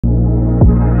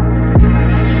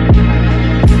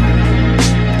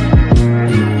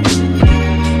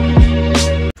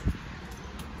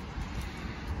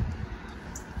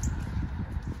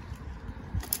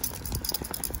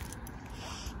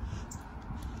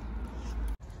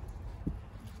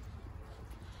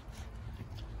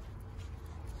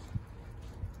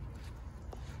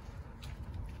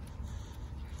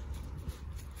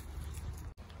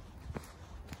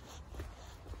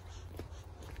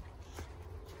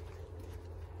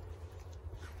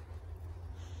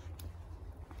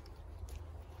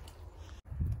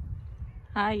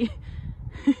Hi.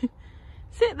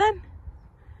 Sit then.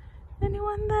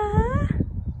 Anyone there?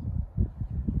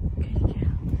 Good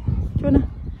girl. Do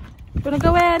you wanna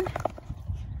go in?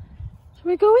 Shall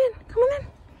we go in? Come on then.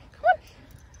 Come on.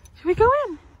 Shall we go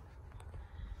in?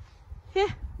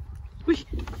 Yeah. We.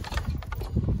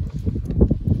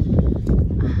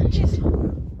 Jeez.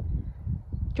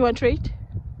 Do you want a treat?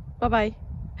 Bye bye.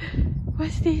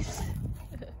 What's this?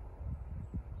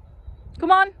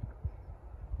 Come on.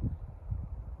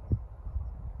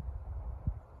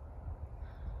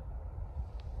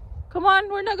 Come on,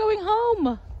 we're not going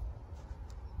home.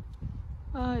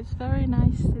 Oh, it's very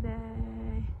nice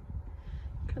today.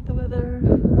 Look at the weather.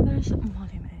 There's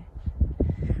Molly, mate.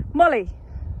 Molly!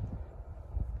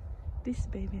 This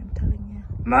baby, I'm telling you.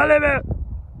 Molly, mate!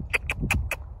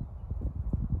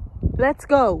 Let's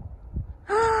go.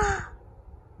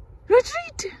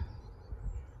 Retreat!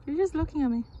 You're just looking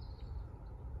at me.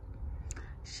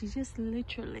 She's just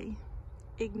literally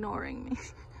ignoring me.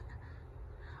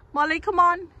 Molly, come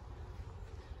on.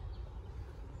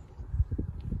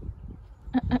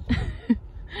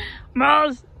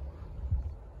 Mouse.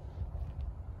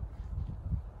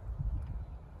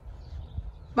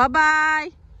 Bye bye.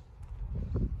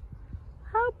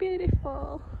 How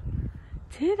beautiful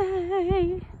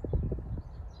today.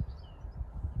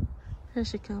 Here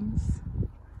she comes.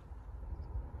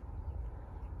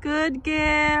 Good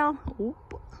girl.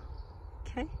 Oop.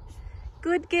 Okay.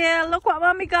 Good girl. Look what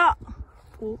mommy got.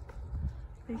 Oop.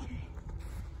 Okay.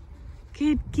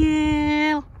 Good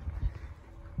girl.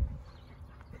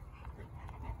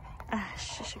 Ah,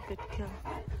 she's a good girl.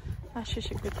 Ah,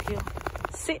 she's a good girl.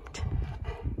 Sit.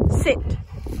 Sit.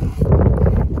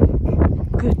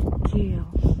 Good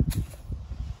girl.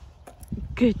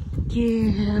 Good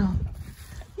girl.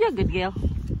 You're a good girl.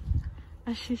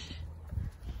 Ah, she's.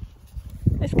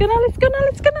 Let's go now, let's go now,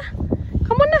 let's go now.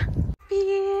 Come on now.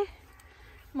 Yeah.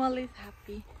 Molly's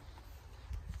happy.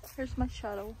 Here's my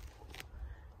shadow.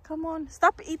 Come on,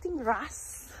 stop eating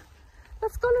grass.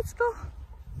 Let's go, let's go.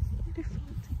 Beautiful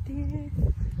today.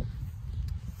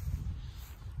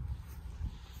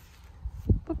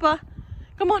 Papa,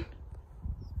 come on.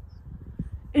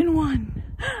 In 1,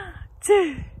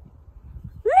 2,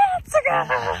 let's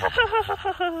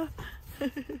go.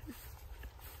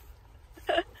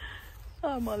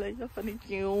 Oh, Molly, you're funny.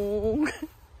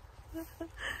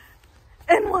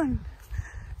 And 1,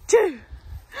 2,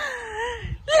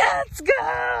 let's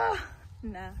go.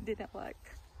 Nah, didn't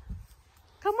work.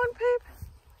 Come on, babe.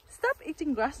 Stop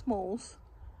eating grass moles.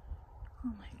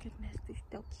 Oh my goodness, this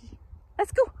doggy.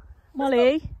 Let's go.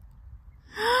 Molly.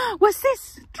 What's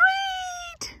this?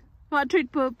 Treat! What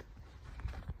treat, poop?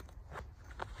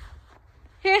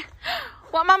 Here.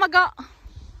 What mama got?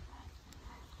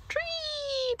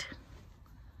 Treat!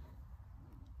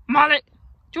 Molly,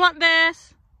 do you want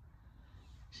this?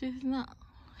 She's not.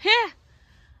 Here!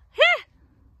 Here!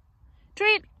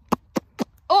 Treat!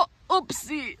 Oh,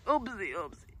 oopsie, oopsie,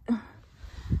 oopsie.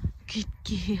 Good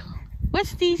girl.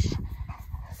 What's this?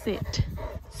 Sit.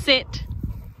 Sit.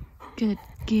 Good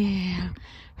girl.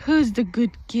 Who's the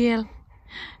good girl?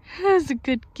 Who's the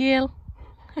good girl?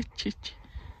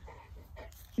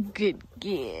 Good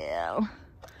girl.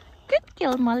 Good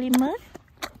girl, Molly, man.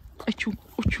 Achoo,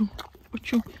 achoo,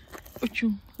 achoo,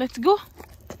 achoo. Let's go.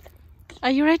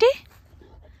 Are you ready?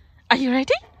 Are you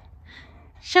ready?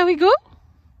 Shall we go?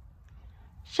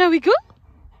 Shall we go?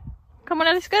 Come on,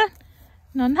 let's go.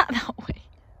 No, not that way.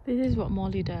 This is what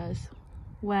Molly does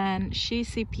when she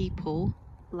sees people,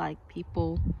 like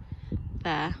people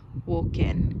there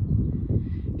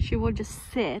walking. She will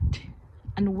just sit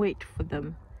and wait for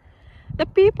them. The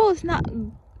people is not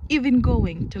even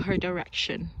going to her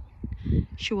direction.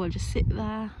 She will just sit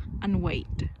there and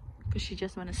wait because she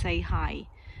just want to say hi.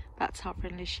 That's how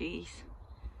friendly she is.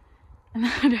 And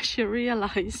then she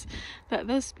realized that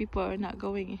those people are not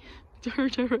going to her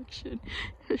direction.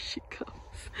 Here she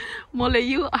comes. Molly,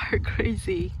 you are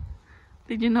crazy.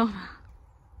 Did you know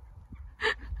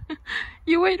that?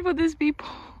 You wait for these people.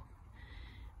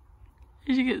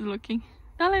 She gets looking.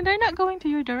 Darling, they're not going to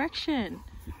your direction.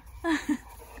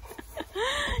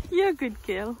 You're a good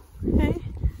girl. Okay?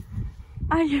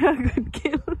 Are you a good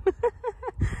girl?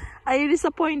 Are you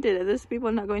disappointed that these people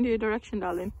are not going to your direction,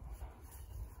 darling?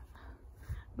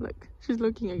 Look, she's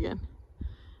looking again.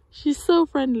 She's so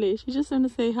friendly. She just want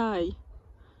to say hi.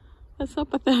 That's so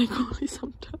pathetic only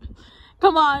sometimes.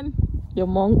 Come on, you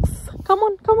monks. Come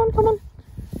on, come on, come on.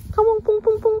 Come on, boom,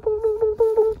 boom, boom, boom, boom, boom,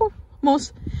 boom, boom, boom.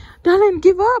 Mouse, darling,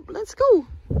 give up. Let's go.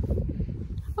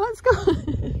 Let's go.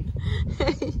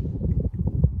 Hey.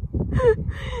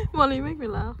 Molly, you make me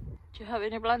laugh. Do you have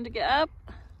any plan to get up?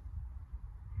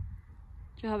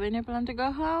 Do Do you have any plan to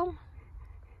go home?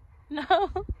 No?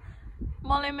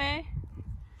 Molly May?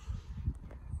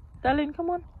 Darling, come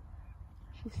on.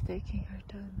 She's taking her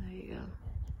time. There you go.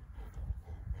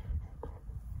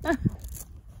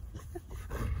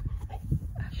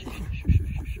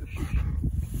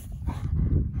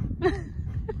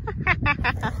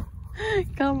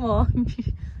 Come on.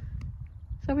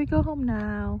 Shall we go home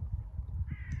now?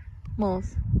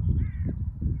 Moles.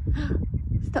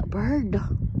 It's that bird.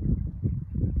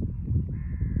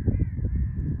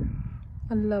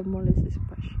 I love Molly's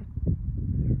expression.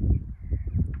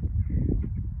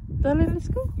 Darling, let's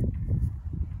go.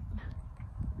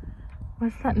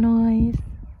 What's that noise?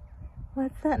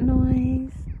 What's that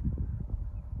noise?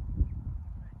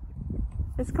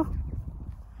 Let's go.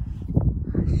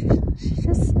 She's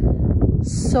just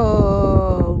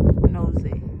so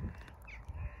nosy.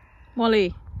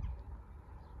 Molly.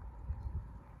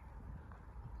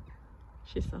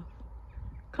 She's so.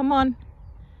 Come on.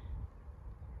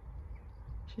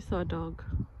 She saw a dog.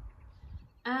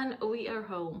 And we are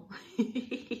home.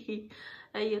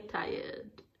 Are you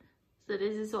tired? So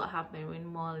this is what happened when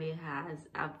Molly has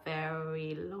a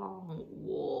very long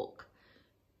walk.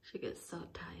 She gets so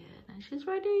tired and she's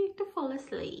ready to fall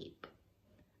asleep.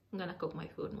 I'm gonna cook my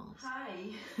food, Moms.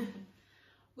 Hi!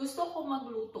 Gusto ko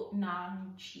magluto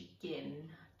ng chicken.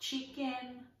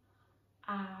 Chicken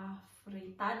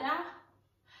AFRITADA.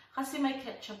 Kasi may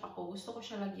ketchup ako. Gusto ko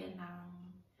siya lagyan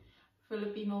ng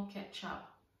Filipino ketchup.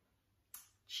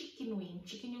 Chicken wing.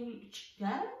 Chicken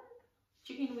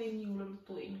wing yung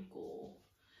lulutuin ko.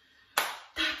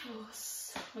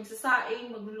 Tapos,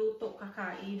 magsasaing, magluluto,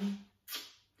 kakain.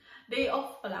 Day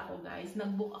off pala ako, guys.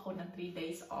 Nag-book ako ng 3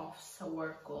 days off sa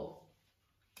work ko.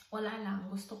 Wala lang.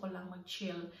 Gusto ko lang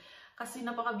mag-chill. Kasi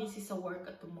napaka-busy sa work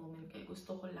at the moment. Kaya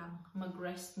gusto ko lang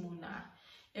mag-rest muna.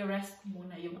 I-rest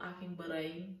muna yung aking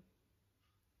brain.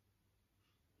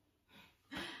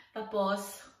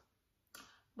 Tapos,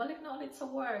 balik na ulit sa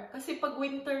work. Kasi pag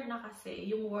winter na kasi,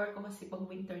 yung work ko kasi pag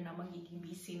winter na, magiging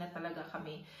busy na talaga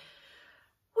kami.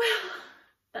 Well,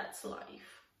 that's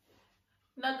life.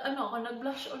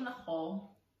 Nag-blush on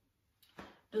ako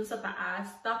dun sa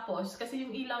taas. Tapos, kasi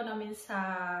yung ilaw namin sa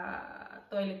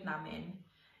toilet namin,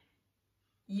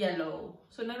 yellow.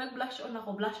 So, nag-blush on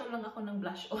ako. Blush on lang ako ng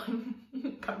blush on.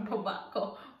 Pagbaba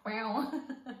ko. Wow.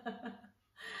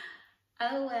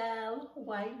 Oh well,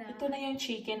 why not? Ito na yung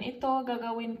chicken. Ito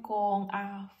gagawin kong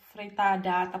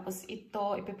fritada. Tapos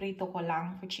ito, ipiprito ko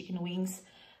lang for chicken wings.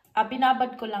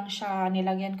 Binabad ko lang siya.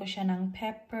 Nilagyan ko siya ng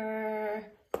pepper,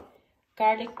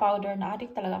 garlic powder.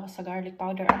 Na-addict talaga ako sa garlic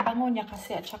powder. Ang bango niya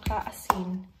kasi at saka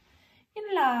asin. Yun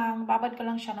lang. Babad ko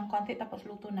lang siya ng konti tapos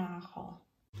luto na ako.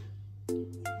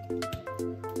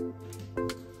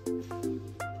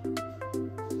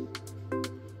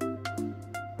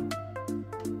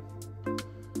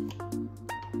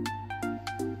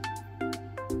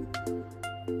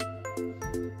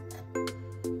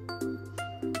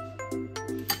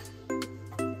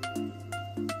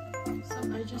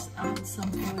 I just add some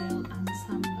oil and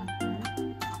some butter.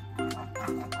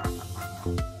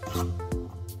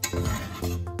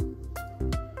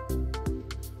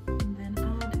 And then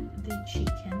add the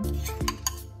chicken.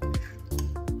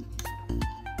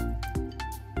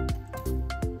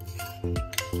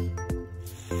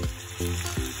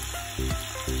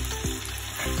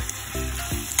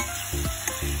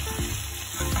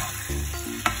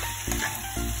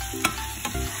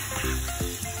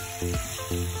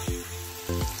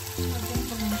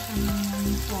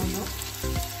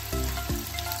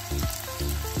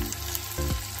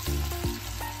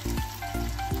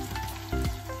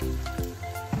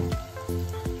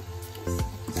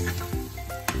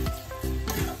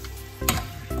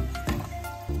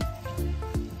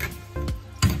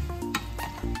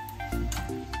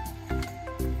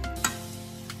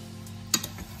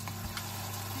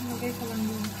 Lagay ko lang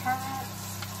yung carrots.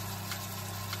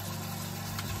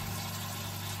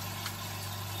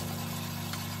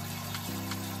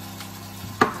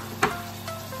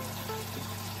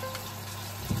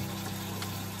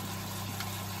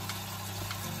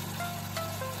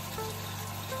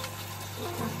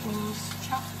 Tapos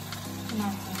chop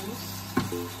tomatoes.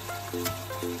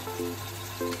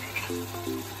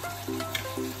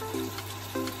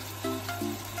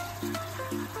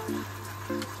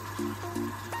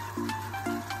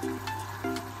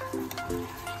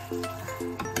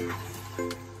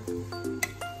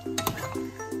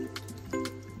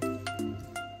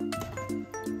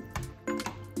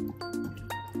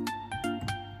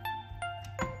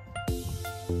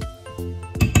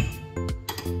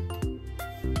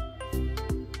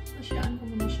 Pasyaan ko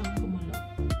muna siyang kumulo.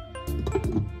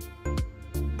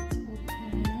 Let's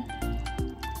open.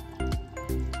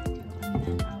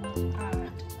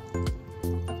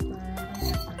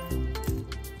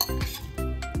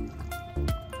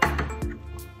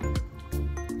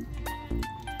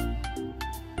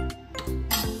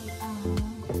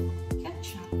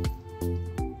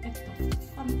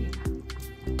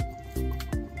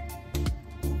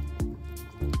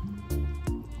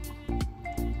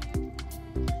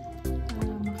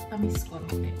 tamis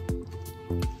konti.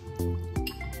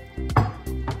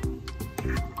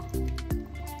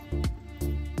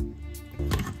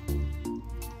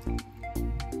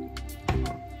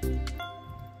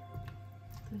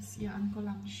 Tapos yaan ko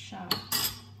lang siya.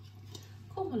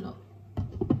 Kumulo.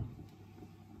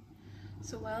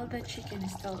 So while the chicken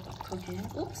is still cooking,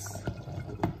 oops,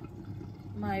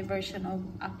 my version of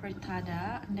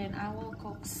AFRITADA, and then I will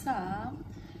cook some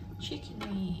chicken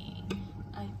wing.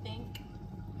 I think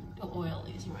the oil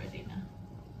is ready now.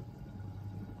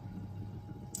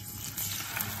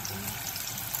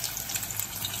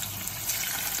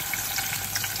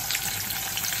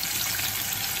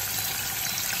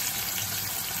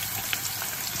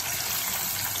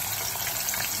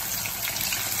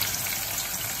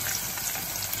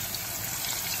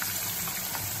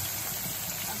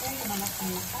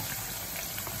 Malakas.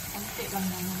 Konti lang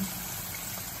naman.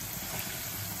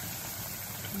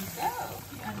 Go!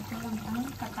 Yan ko lang ang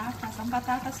patatas. Ang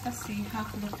patatas kasi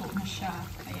half luto na siya.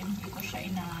 Kaya hindi ko siya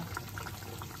inat.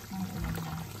 Ang ulan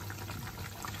na.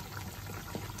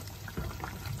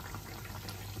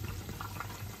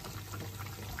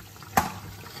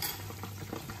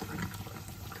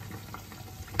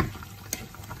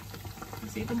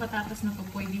 Kasi itong patatas na to,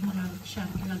 pwede mo na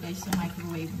siyang ilagay sa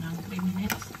microwave ng 3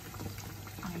 minutes.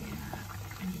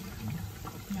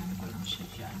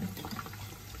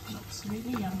 Looks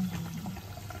really yummy.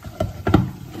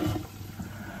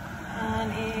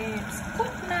 And it's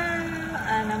cooked now,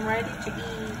 and I'm ready to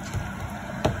eat.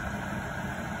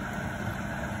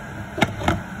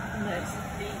 That's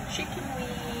the chicken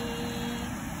wing.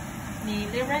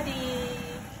 Nearly ready.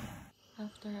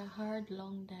 After a hard,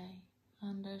 long day,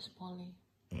 and there's Polly.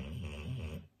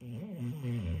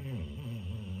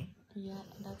 Yeah,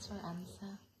 that's her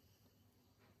answer.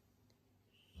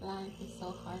 Life is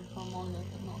so hard for Molly at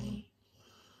the moment.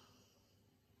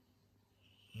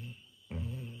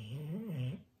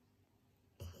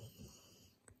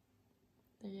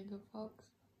 There you go, folks.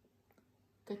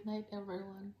 Good night,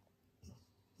 everyone.